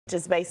which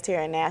is based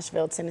here in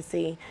Nashville,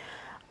 Tennessee.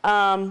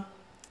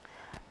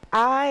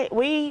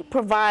 We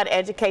provide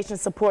education,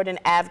 support, and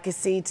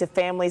advocacy to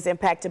families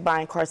impacted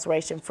by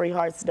incarceration. Free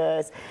Hearts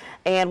does.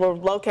 And we're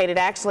located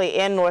actually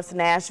in North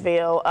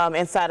Nashville,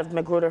 inside of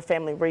Magruder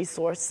Family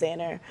Resource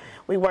Center.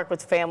 We work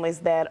with families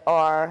that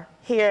are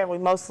here, and we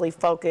mostly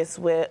focus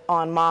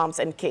on moms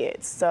and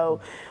kids.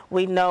 So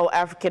we know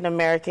African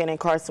American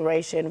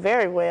incarceration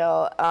very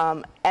well,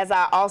 as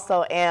I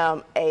also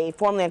am a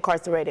formerly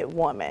incarcerated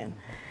woman.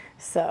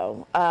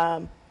 So.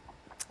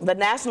 The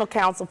National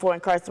Council for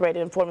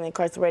Incarcerated and Formerly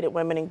Incarcerated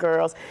Women and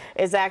Girls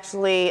is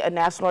actually a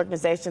national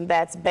organization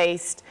that's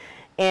based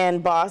in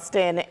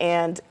Boston,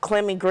 and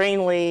Clemmy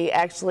Greenlee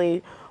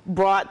actually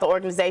brought the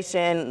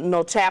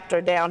organizational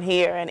chapter down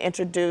here and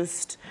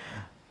introduced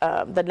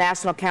the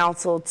National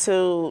Council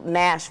to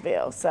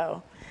Nashville.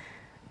 So,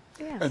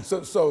 yeah. And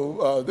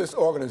so this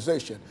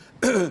organization,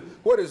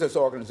 what is this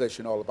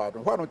organization all about?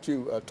 And why don't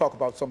you talk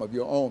about some of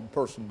your own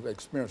personal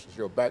experiences,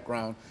 your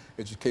background,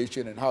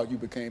 education, and how you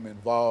became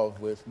involved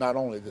with not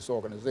only this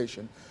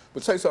organization,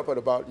 but say something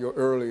about your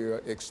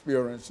earlier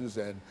experiences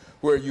and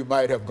where you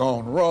might have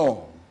gone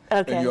wrong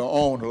in your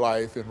own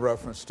life in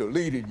reference to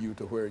leading you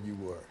to where you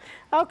were.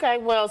 Okay,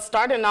 well,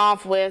 starting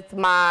off with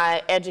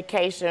my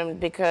education,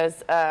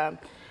 because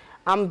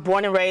I'm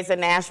born and raised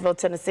in Nashville,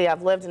 Tennessee.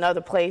 I've lived in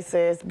other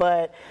places,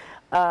 but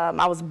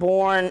I was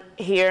born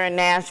here in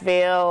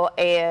Nashville,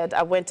 and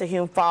I went to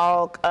Hume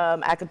Falk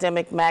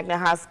Academic Magnet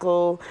High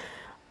School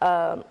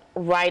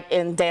right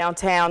in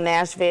downtown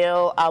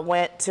Nashville. I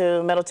went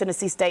to Middle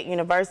Tennessee State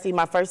University.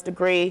 My first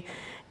degree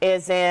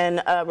is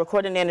in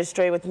recording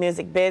industry with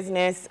music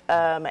business,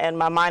 and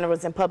my minor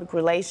was in public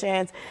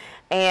relations.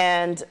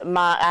 And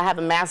I have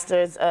a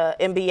master's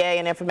MBA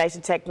in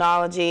information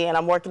technology, and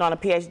I'm working on a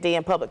PhD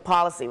in public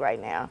policy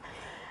right now.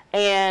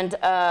 And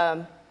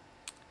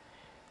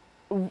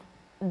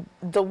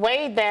the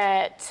way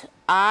that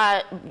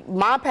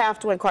my path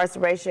to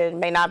incarceration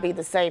may not be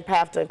the same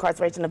path to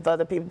incarceration of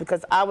other people,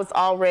 because I was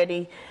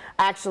already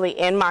actually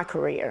in my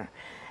career.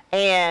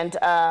 And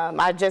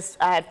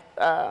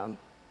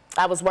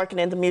I was working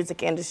in the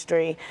music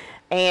industry,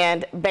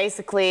 and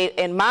basically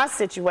in my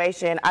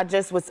situation, I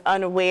just was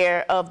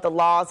unaware of the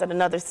laws in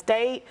another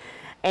state,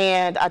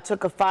 and I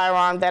took a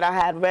firearm that I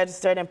had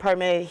registered and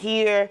permitted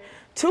here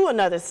to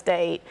another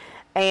state,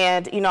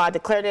 and I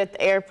declared it at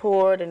the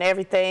airport and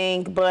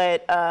everything,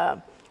 but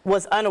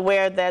was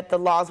unaware that the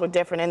laws were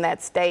different in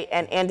that state,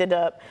 and ended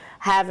up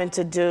having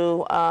to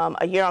do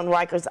a year on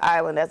Rikers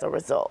Island as a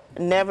result.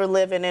 Never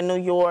living in New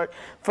York,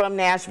 from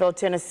Nashville,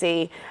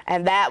 Tennessee,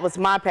 and that was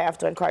my path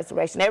to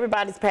incarceration.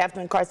 Everybody's path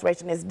to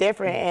incarceration is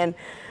different, and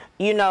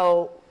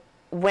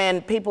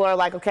when people are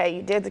like, okay,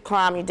 you did the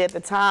crime, you did the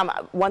time,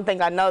 one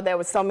thing I know, there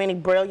were so many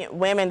brilliant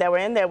women that were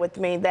in there with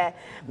me that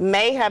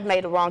may have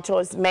made a wrong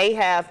choice, may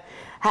have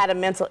had a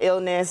mental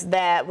illness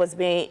that was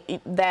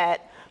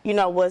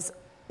was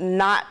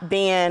not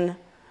being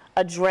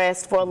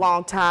addressed for a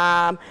long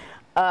time,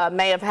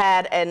 may have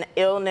had an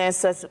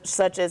illness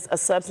such as a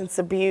substance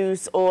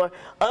abuse or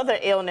other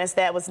illness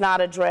that was not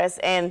addressed,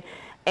 and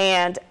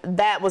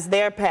that was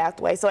their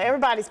pathway. So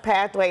everybody's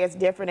pathway is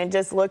different, and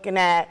just looking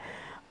at,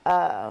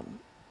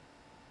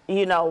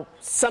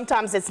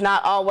 sometimes it's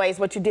not always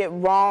what you did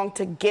wrong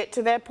to get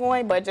to that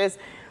point, but just,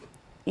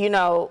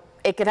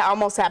 it could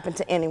almost happen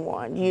to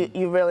anyone.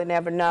 You really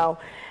never know.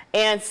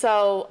 And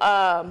so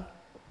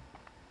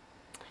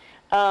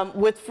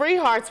with Free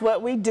Hearts,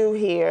 what we do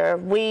here,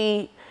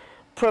 we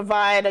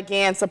provide,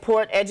 again,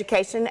 support,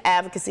 education,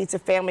 advocacy to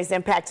families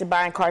impacted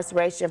by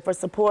incarceration. For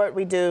support,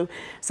 we do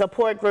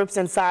support groups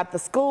inside the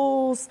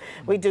schools.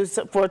 We do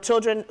for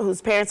children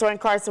whose parents are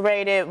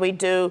incarcerated. We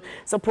do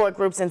support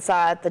groups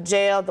inside the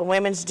jail, the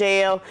women's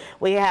jail.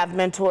 We have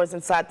mentors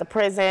inside the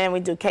prison. We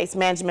do case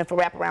management for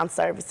wraparound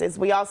services.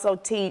 We also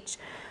teach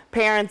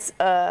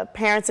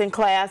parenting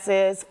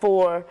classes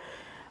for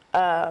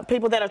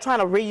people that are trying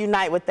to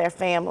reunite with their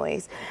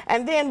families.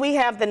 And then we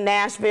have the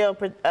Nashville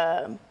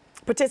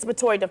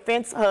Participatory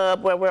Defense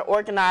Hub, where we're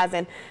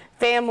organizing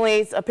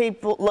families of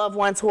people, loved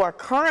ones who are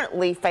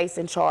currently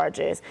facing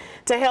charges,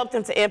 to help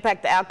them to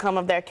impact the outcome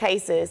of their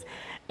cases.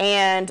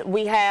 And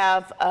we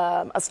have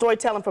a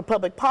storytelling for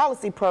public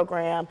policy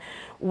program,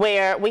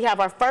 where we have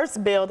our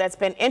first bill that's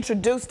been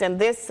introduced in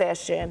this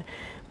session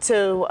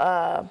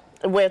to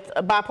with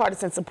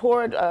bipartisan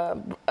support,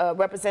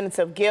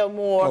 Representative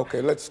Gilmore.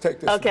 Okay, let's take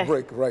this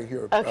break right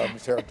here,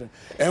 Ms. Harrington.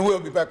 And we'll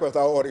be back with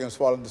our audience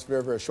following this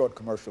very, very short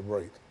commercial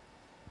break.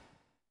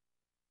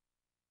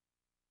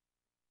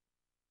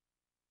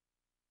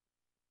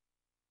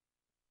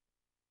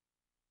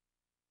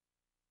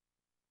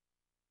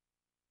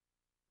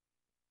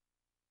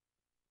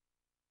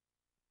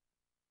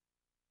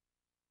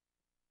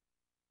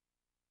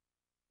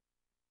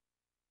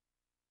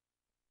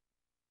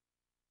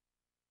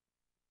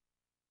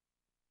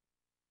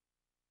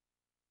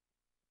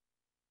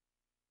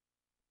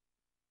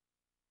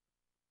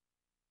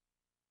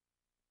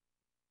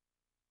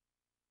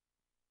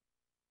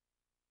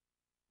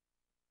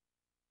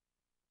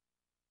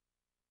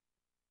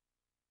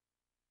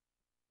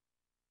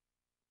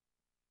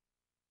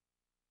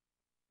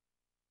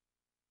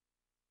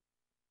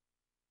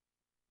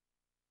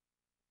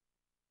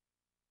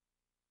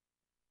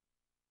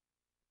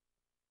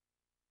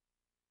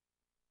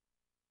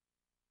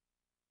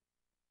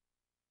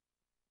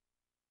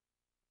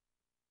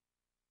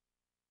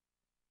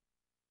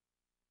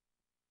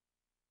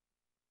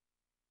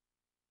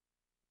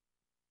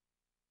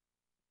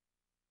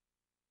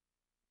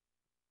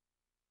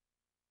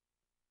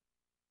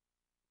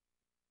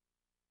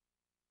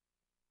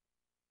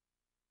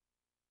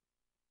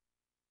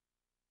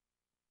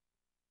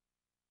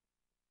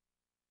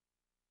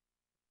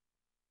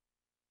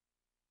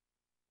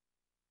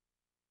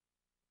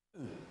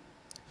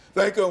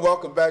 Thank you and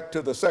welcome back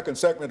to the second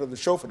segment of the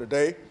show for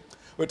today.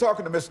 We're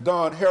talking to Ms.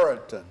 Dawn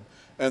Harrington,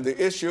 and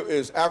the issue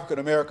is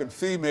African-American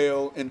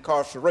female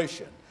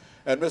incarceration.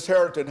 And Ms.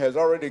 Harrington has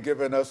already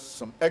given us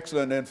some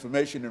excellent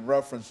information in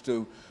reference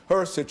to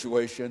her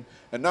situation.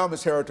 And now,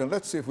 Ms. Harrington,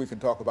 let's see if we can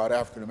talk about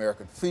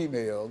African-American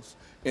females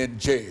in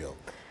jail.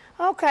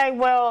 Okay,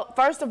 well,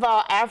 first of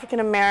all,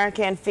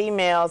 African-American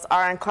females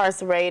are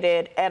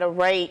incarcerated at a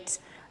rate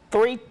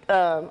three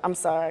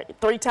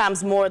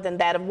times more than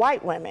that of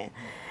white women.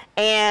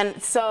 And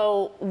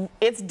so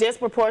it's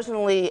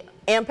disproportionately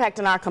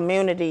impacting our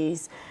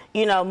communities,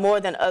 you know,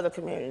 more than other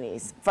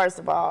communities, first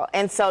of all.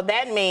 And so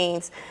that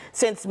means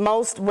since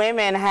most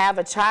women have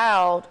a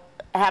child,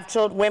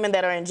 women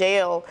that are in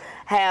jail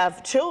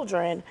have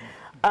children,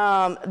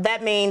 that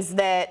means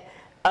that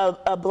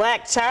a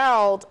black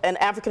child, an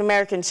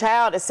African-American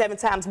child, is 7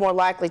 times more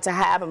likely to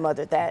have a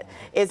mother that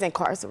is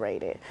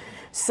incarcerated.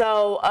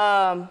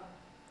 So,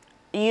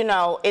 you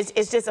know, it's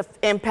just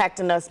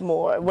impacting us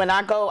more. When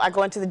I go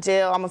into the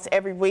jail almost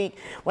every week.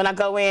 When I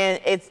go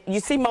in, you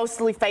see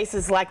mostly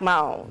faces like my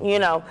own, you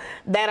know,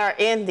 that are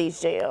in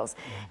these jails.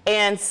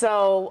 And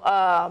so,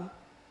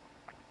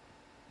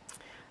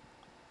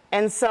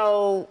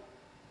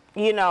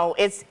 you know,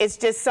 it's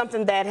just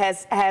something that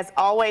has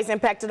always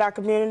impacted our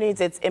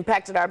communities. It's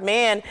impacted our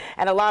men,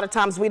 and a lot of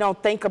times we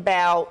don't think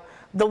about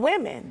the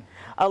women.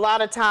 A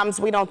lot of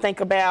times we don't think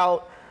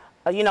about,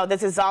 you know,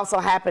 this is also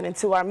happening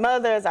to our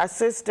mothers, our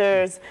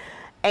sisters,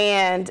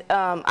 and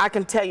I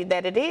can tell you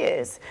that it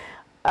is.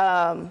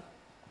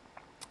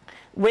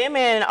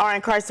 Women are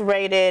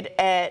incarcerated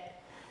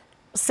at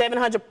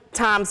 700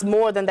 times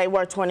more than they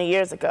were 20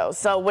 years ago.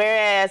 So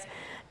whereas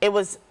it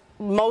was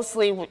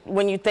mostly,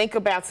 when you think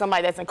about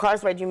somebody that's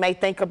incarcerated, you may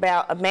think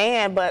about a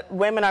man, but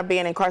women are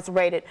being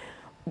incarcerated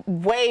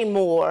way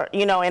more,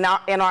 you know, and are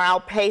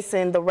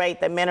outpacing the rate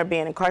that men are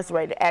being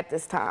incarcerated at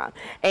this time.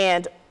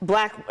 And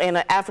black and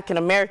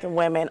African-American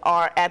women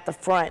are at the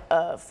front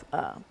of...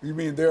 You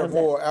mean there are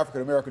more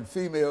African-American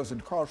females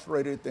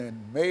incarcerated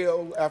than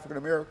male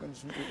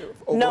African-Americans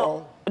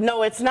overall?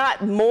 No, it's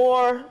not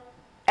more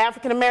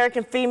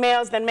African-American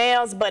females than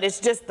males, but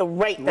it's just the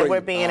rate that we're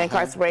being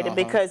incarcerated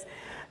because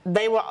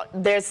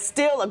there's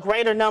still a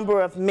greater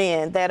number of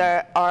men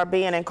that are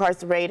being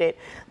incarcerated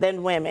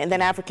than women,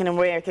 than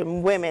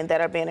African-American women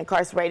that are being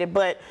incarcerated.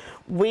 But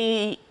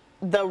the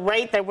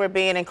rate that we're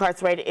being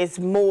incarcerated is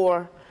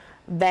more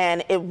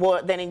than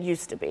it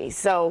used to be.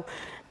 So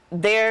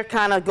they're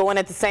kind of going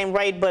at the same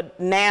rate, but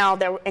now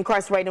they're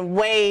incarcerating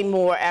way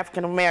more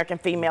African-American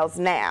females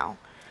now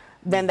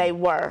than they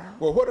were.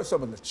 Well, what are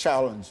some of the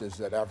challenges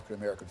that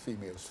African-American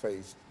females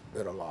face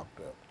that are locked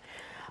up?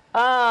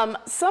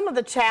 Some of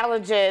the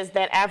challenges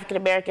that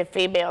African-American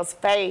females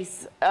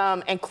face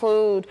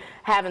include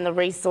having the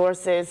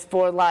resources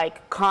for,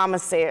 like,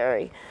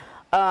 commissary,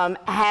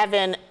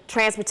 having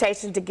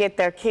transportation to get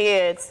their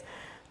kids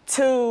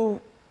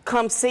to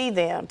come see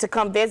them, to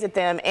come visit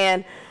them.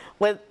 And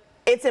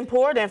it's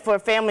important for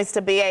families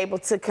to be able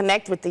to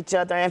connect with each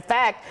other. In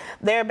fact,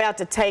 they're about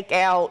to take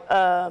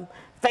out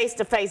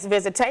face-to-face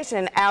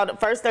visitation out.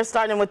 First, they're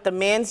starting with the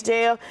men's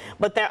jail,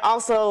 but they're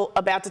also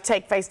about to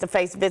take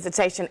face-to-face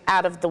visitation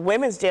out of the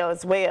women's jail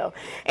as well.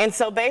 And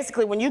so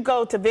basically, when you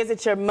go to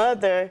visit your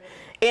mother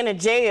in a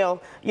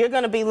jail, you're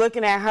going to be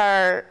looking at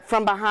her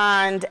from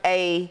behind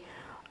a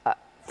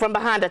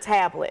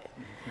tablet.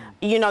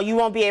 You know, you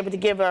won't be able to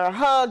give her a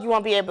hug. You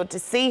won't be able to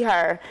see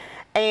her.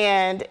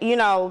 And, you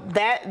know,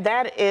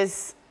 that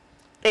is...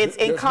 It's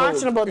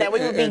unconscionable that we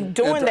would be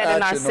doing that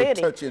in our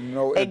city. No touching,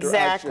 no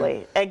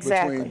exactly.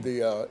 Between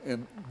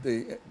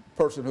the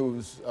person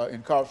who's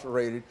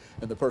incarcerated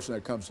and the person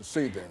that comes to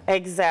see them.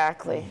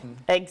 Exactly,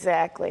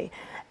 exactly.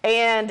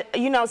 And,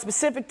 you know,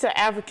 specific to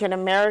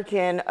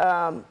African-American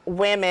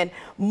women,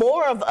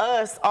 more of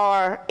us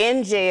are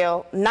in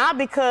jail, not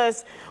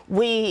because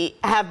we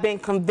have been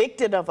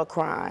convicted of a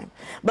crime,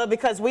 but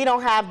because we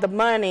don't have the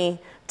money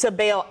to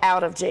bail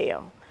out of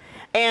jail.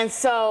 And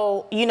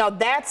so, you know,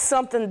 that's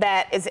something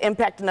that is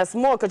impacting us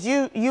more, because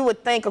you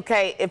would think,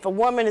 okay, if a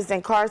woman is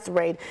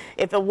incarcerated,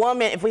 if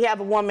we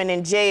have a woman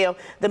in jail,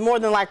 then more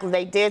than likely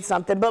they did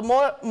something. But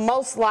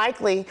most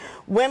likely,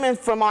 women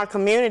from our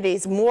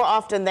communities, more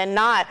often than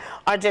not,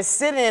 are just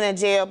sitting in a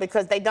jail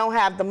because they don't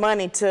have the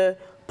money to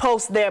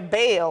post their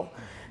bail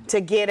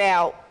to get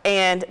out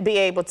and be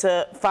able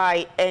to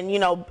fight and, you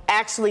know,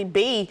 actually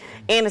be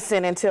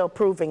innocent until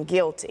proven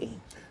guilty.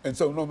 And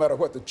so no matter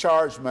what the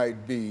charge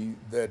might be,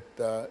 that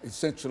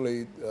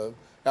essentially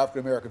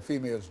African-American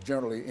females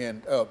generally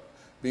end up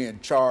being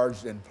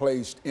charged and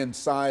placed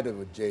inside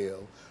of a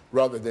jail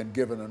rather than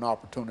given an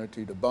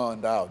opportunity to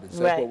bond out. Is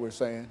that what we're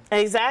saying?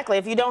 Exactly.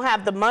 If you don't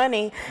have the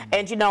money,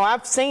 and, you know,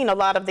 I've seen a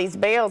lot of these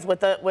bails with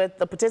the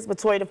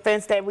participatory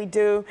defense that we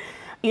do,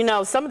 you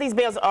know, some of these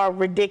bails are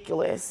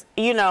ridiculous,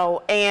 you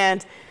know,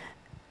 and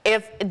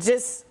if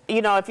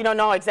you don't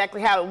know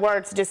exactly how it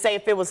works, just say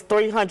if it was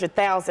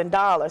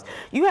 $300,000,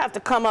 you have to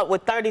come up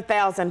with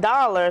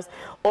 $30,000,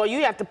 or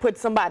you have to put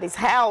somebody's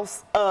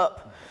house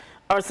up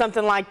or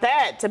something like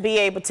that to be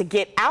able to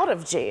get out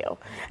of jail.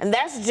 And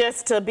that's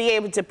just to be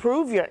able to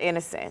prove your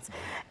innocence.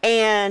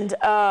 And,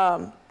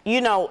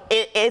 you know,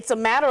 it's a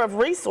matter of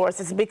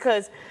resources,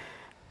 because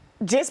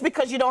just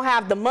because you don't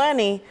have the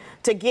money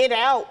to get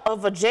out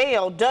of a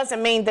jail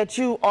doesn't mean that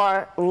you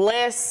are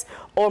less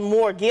or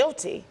more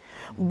guilty.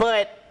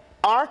 But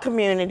our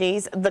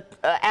communities, the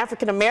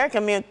African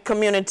American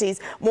communities,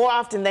 more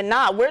often than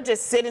not, we're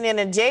just sitting in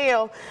a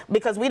jail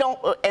because we don't,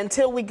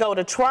 until we go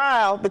to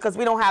trial, because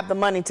we don't have the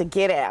money to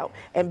get out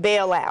and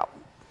bail out.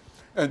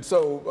 And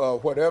so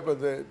whatever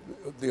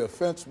the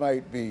offense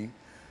might be,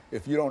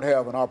 if you don't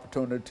have an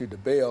opportunity to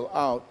bail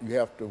out, you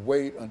have to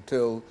wait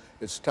until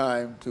it's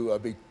time to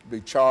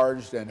be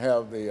charged and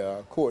have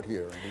the court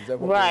hearing. Is that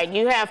what right?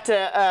 You have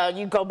to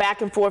you go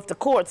back and forth to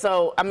court.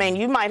 So I mean,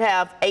 you might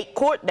have 8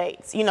 court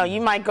dates. You know,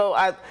 you might go.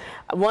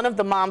 One of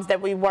the moms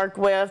that we work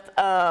with,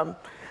 the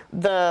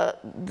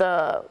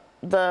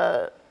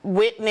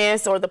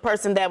witness or the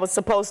person that was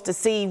supposed to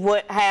see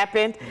what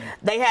happened,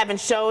 they haven't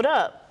showed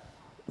up.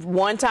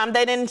 One time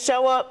they didn't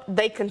show up,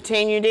 they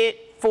continued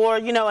it for,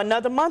 you know,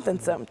 another month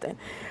and something.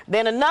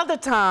 Then another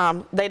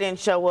time they didn't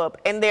show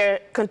up, and they're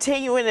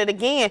continuing it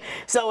again.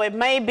 So it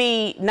may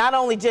be not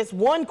only just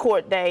one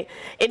court date,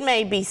 it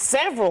may be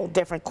several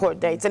different court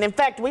dates. And in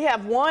fact, we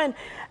have one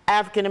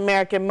African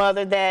American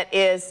mother that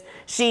is,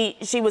 she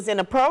was in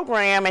a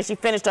program and she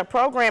finished her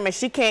program and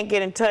she can't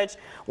get in touch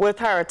with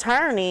her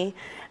attorney.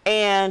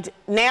 And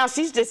now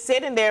she's just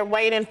sitting there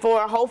waiting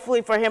for,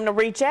 hopefully, for him to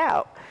reach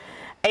out.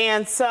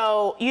 And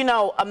so, you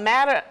know, a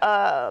matter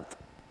of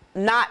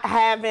not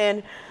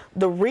having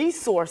the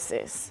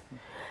resources,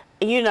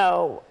 you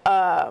know,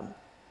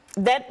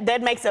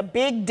 that makes a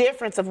big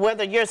difference of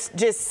whether you're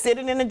just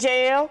sitting in a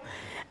jail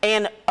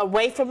and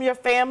away from your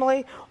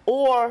family,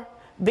 or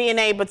being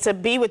able to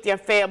be with your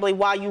family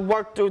while you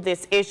work through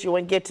this issue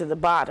and get to the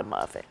bottom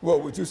of it.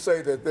 Well, would you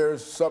say that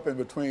there's something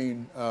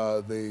between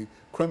the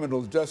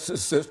criminal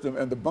justice system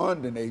and the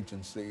bonding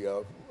agency?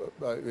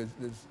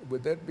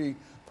 Would that be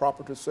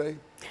proper to say?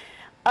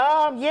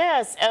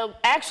 Yes,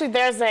 actually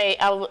there's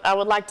I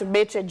would like to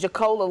mention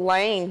Jacola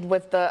Lane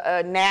with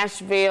the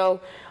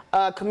Nashville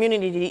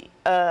Community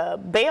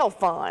Bail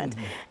Fund.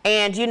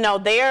 And, you know,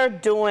 they're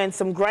doing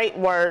some great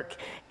work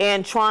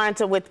in trying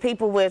to, with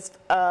people with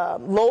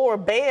lower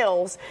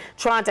bails,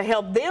 trying to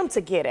help them to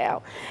get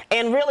out.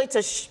 And really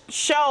to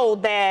show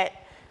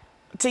that,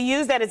 to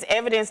use that as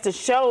evidence to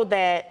show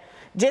that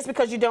just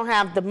because you don't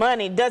have the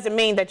money doesn't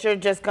mean that you're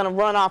just going to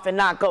run off and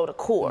not go to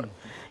court.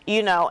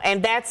 You know,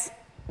 and that's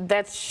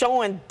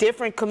showing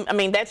different, I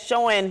mean, that's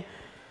showing,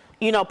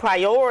 you know,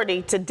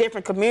 priority to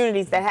different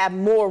communities that have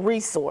more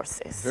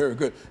resources. Very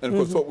good. And of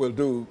course, what we'll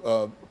do,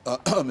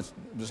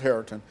 Ms.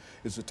 Harrington,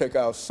 is to take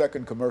our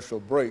second commercial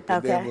break,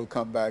 and then we'll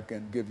come back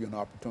and give you an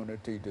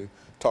opportunity to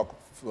talk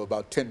for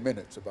about 10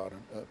 minutes about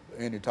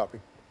any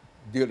topic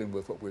dealing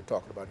with what we're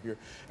talking about here.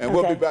 And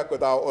we'll be back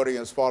with our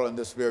audience following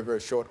this very, very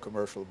short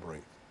commercial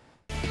break.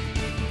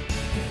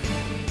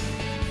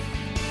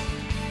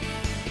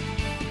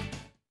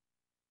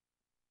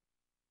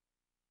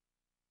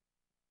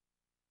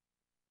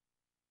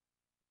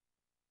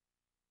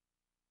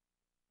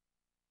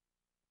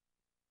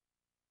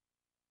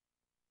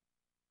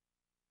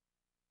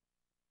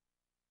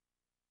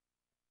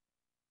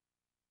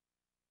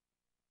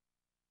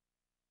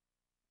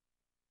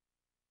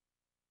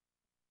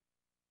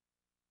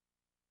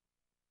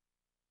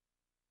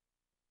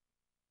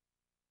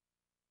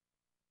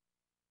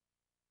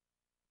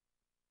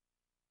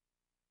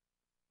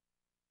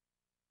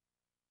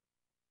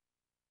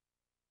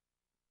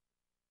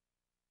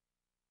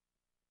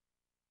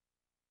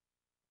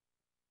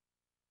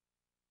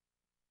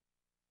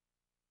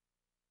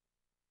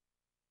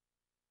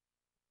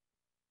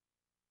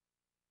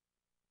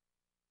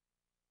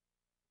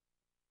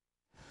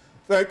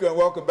 Thank you, and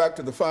welcome back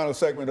to the final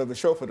segment of the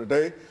show for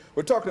today.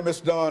 We're talking to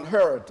Ms. Dawn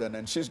Harrington,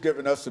 and she's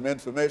giving us some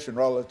information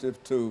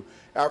relative to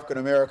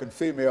African-American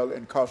female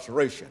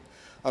incarceration.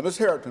 Ms.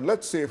 Harrington,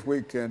 let's see if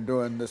we can,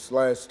 during this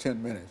last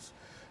 10 minutes,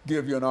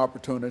 give you an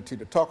opportunity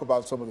to talk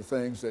about some of the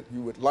things that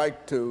you would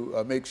like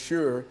to make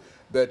sure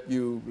that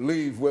you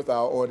leave with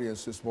our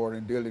audience this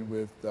morning dealing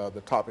with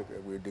the topic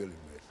that we're dealing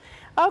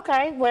with.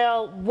 Okay,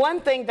 well, one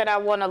thing that I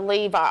want to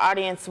leave our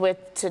audience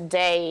with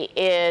today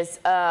is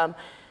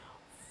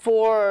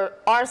for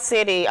our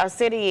city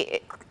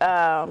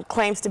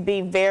claims to be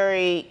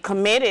very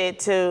committed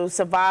to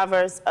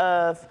survivors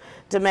of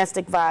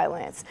domestic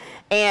violence.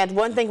 And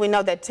one thing we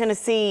know that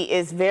Tennessee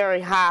is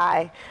very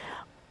high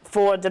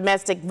for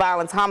domestic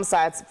violence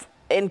homicides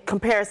in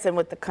comparison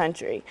with the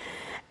country.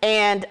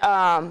 And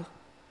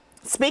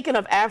speaking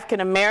of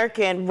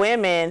African-American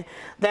women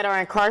that are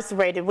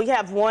incarcerated, we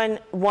have one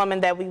woman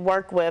that we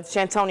work with,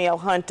 Shantonio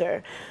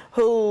Hunter,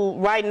 who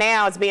right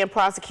now is being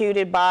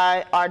prosecuted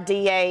by our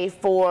DA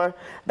for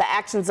the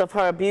actions of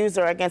her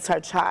abuser against her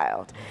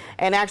child.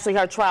 And actually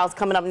her trial's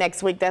coming up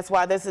next week. That's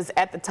why this is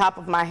at the top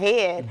of my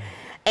head.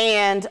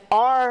 And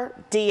our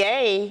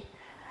DA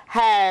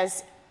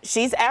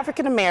she's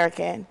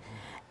African-American,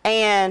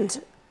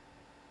 and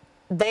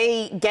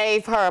they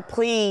gave her a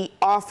plea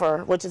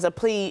offer, which is a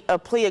plea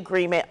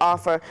agreement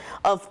offer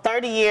of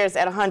 30 years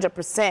at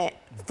 100%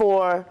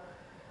 for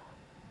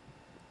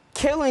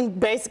killing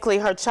basically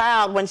her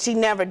child when she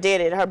never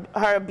did it.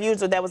 Her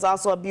abuser that was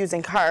also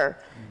abusing her,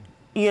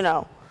 you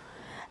know.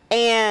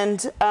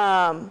 And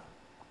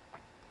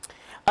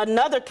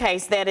another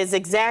case that is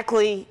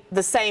exactly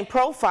the same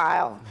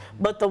profile,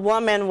 but the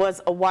woman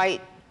was a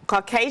white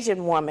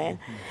Caucasian woman,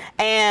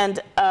 and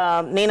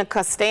Nina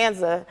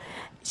Costanza.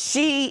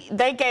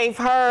 They gave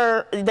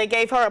her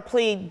a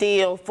plea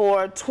deal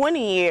for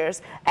 20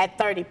 years at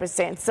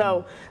 30%.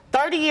 So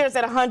 30 years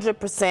at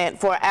 100%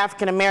 for an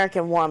African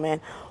American woman,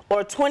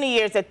 or 20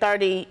 years at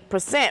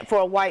 30% for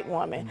a white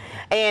woman.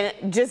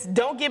 And just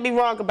don't get me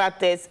wrong about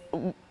this.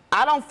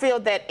 I don't feel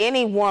that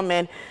any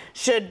woman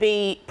should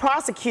be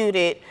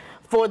prosecuted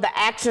for the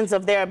actions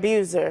of their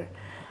abuser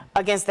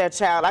against their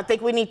child. I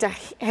think we need to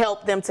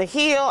help them to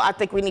heal. I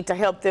think we need to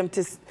help them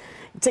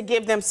to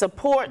give them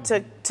support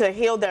to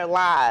heal their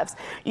lives.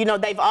 You know,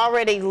 they've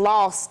already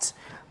lost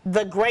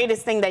the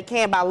greatest thing they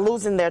can by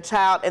losing their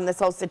child in this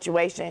whole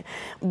situation.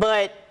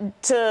 But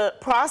to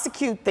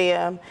prosecute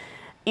them,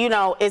 you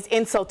know, is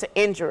insult to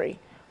injury.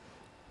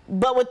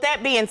 But with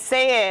that being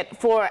said,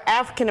 for an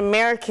African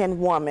American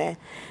woman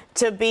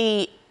to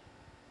be,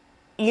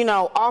 you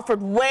know,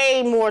 offered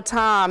way more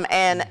time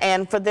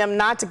and for them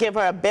not to give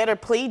her a better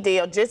plea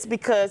deal just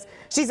because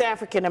she's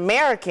African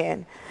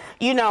American,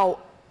 you know,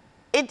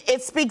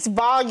 it speaks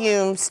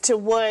volumes to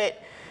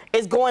what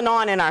is going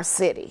on in our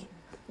city.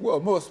 Well,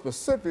 more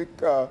specific,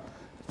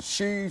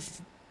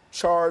 she's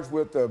charged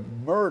with a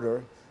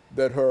murder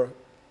that her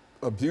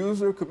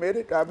abuser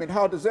committed. I mean,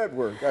 how does that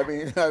work? I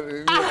mean,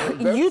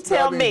 you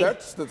tell me.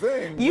 That's the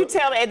thing. You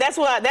tell me, and that's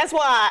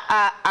why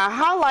I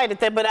highlighted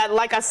that. But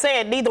like I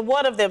said, neither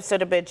one of them should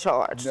have been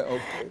charged. No,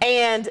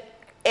 okay.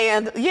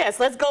 And yes,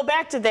 let's go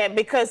back to that,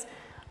 because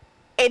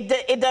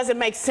it doesn't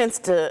make sense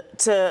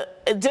to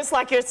just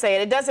like you're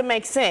saying, it doesn't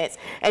make sense.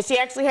 And she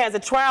actually has a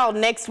trial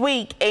next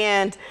week,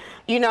 and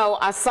you know,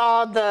 I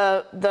saw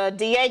the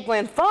DA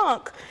Glenn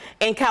Funk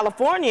in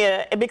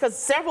California, because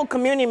several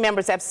community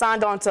members have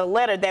signed on to a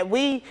letter that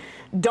we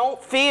don't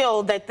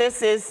feel that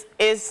this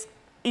is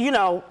you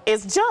know,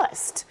 is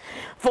just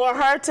for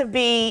her to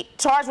be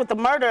charged with the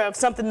murder of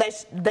something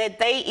that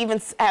they even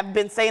have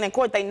been saying in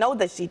court they know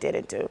that she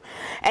didn't do.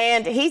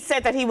 And he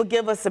said that he would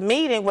give us a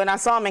meeting when I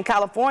saw him in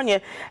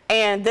California,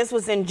 and this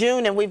was in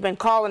June, and we've been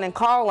calling,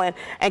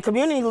 and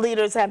community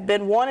leaders have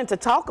been wanting to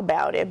talk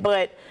about it,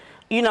 but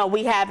you know,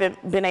 we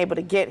haven't been able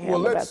to get him.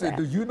 Well, let's see.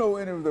 Do you know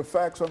any of the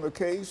facts on the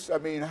case? I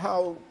mean,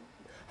 how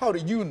do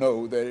you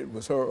know that it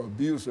was her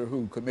abuser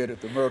who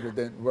committed the murder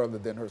rather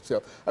than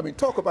herself? I mean,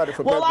 talk about it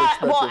from that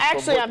perspective. Well,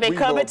 actually, I've been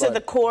coming to the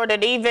court,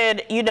 and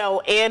even, you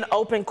know, in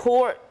open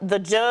court, the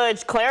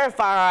judge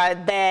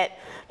clarified that,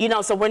 you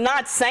know, so we're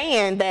not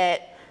saying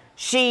that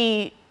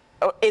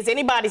is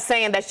anybody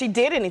saying that she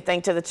did anything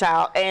to the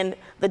child? And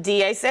the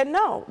DA said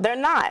no, they're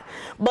not.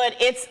 But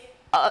it's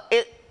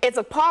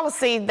a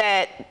policy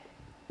that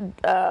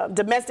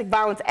domestic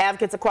violence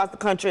advocates across the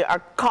country are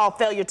called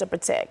failure to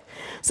protect.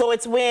 So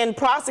it's when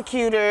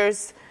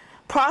prosecutors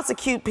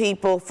prosecute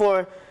people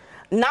for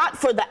not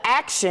for the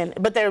action,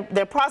 but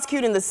they're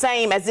prosecuting the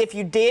same as if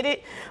you did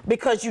it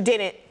because you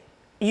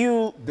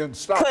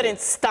couldn't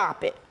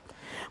stop it.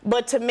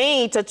 But to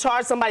me, to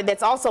charge somebody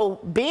that's also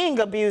being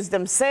abused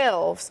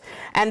themselves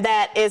and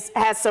that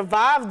has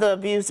survived the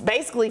abuse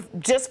basically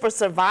just for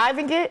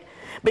surviving it,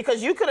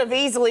 because you could have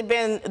easily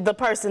been the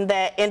person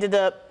that ended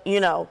up, you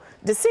know,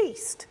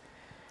 deceased.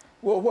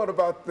 Well, what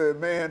about the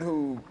man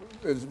who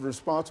is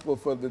responsible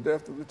for the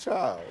death of the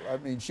child? I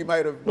mean, she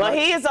might have... Well,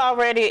 he is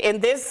already,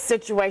 in this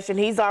situation,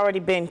 he's already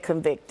been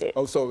convicted.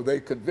 Oh, so they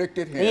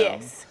convicted him?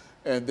 Yes.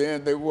 And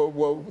then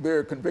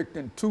they're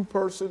convicting two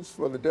persons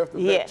for the death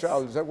of that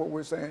child. Is that what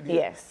we're saying here?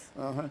 Yes.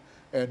 Uh-huh.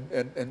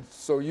 And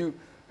so you...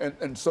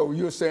 And so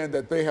you're saying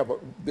that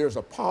there's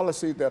a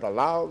policy that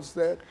allows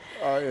that?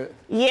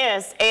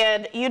 Yes,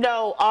 and you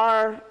know,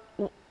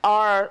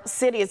 our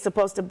city is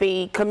supposed to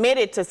be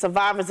committed to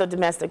survivors of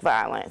domestic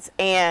violence,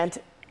 and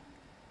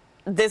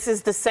this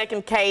is the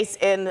second case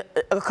in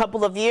a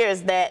couple of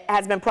years that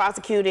has been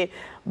prosecuted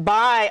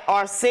by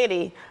our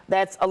city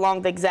that's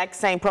along the exact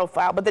same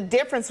profile. But the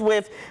difference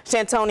with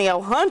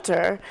Shantonio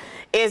Hunter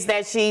is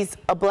that she's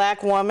a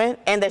black woman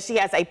and that she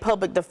has a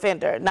public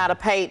defender, not a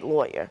paid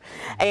lawyer.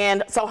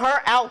 And so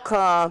her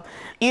outcome,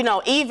 you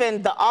know,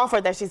 even the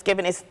offer that she's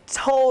given is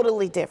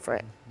totally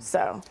different.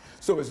 So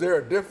is there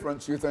a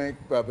difference, you think,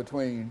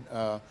 between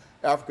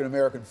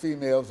African-American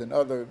females and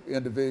other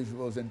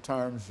individuals in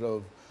terms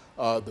of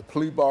the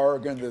plea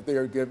bargain that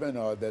they're given,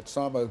 or that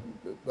some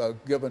are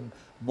given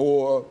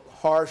more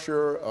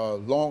harsher,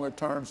 longer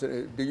terms?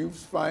 Do you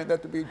find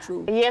that to be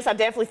true? Yes, I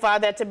definitely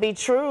find that to be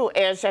true,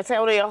 and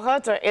Shantonio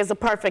Hunter is a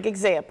perfect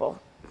example.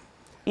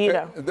 You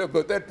know.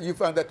 But you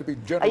find that to be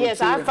generally true?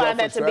 Yes, I find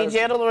that to be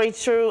generally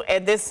true,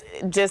 and this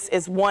just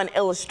is one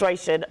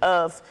illustration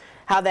of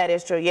how that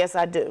is true. Yes,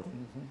 I do.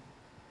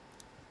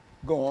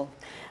 Mm-hmm. Go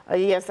on.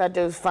 Yes, I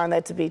do find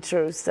that to be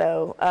true.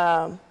 So,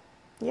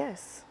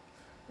 Yes.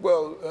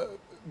 Well,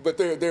 but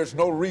there's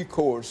no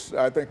recourse.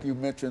 I think you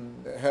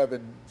mentioned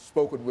having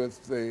spoken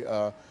with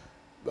the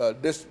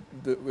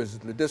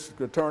district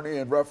attorney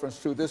in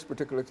reference to this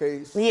particular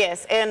case?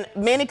 Yes, and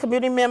many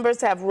community members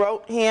have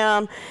wrote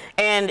him,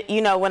 and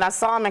you know, when I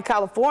saw him in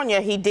California,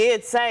 he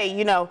did say,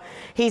 you know,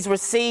 he's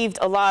received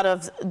a lot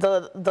of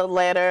the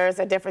letters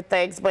and different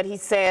things, but he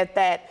said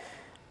that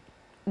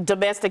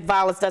domestic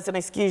violence doesn't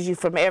excuse you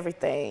from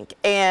everything.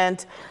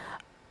 And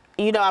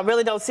you know, I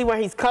really don't see where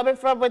he's coming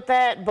from with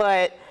that,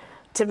 but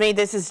to me,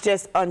 this is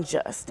just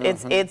unjust.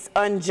 It's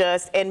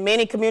unjust, and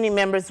many community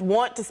members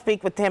want to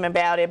speak with him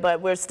about it,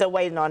 but we're still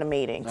waiting on a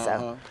meeting.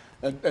 So.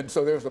 And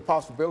so there's a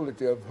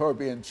possibility of her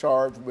being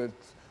charged with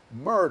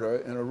murder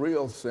in a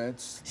real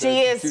sense.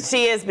 She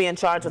is being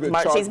charged with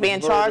murder. She's being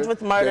charged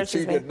with murder. That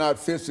she did not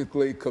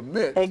physically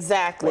commit.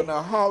 Exactly. Well,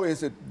 now, how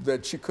is it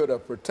that she could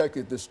have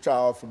protected this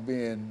child from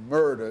being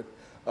murdered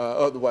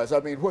otherwise?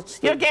 I mean, what's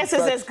the Your guess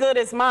is as good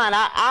as mine.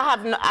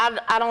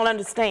 I don't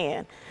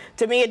understand.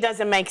 To me, it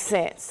doesn't make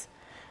sense.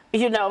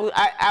 You know,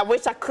 I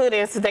wish I could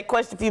answer that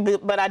question for you,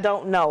 but I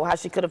don't know how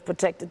she could have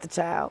protected the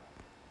child.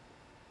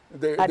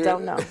 I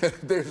don't know.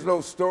 There's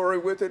no story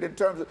with it in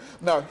terms of,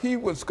 now he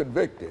was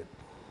convicted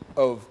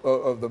of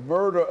the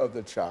murder of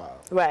the child.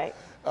 Right.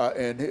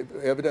 And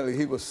evidently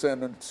he was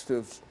sentenced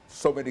to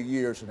so many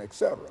years and et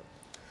cetera.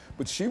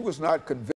 But she was not convicted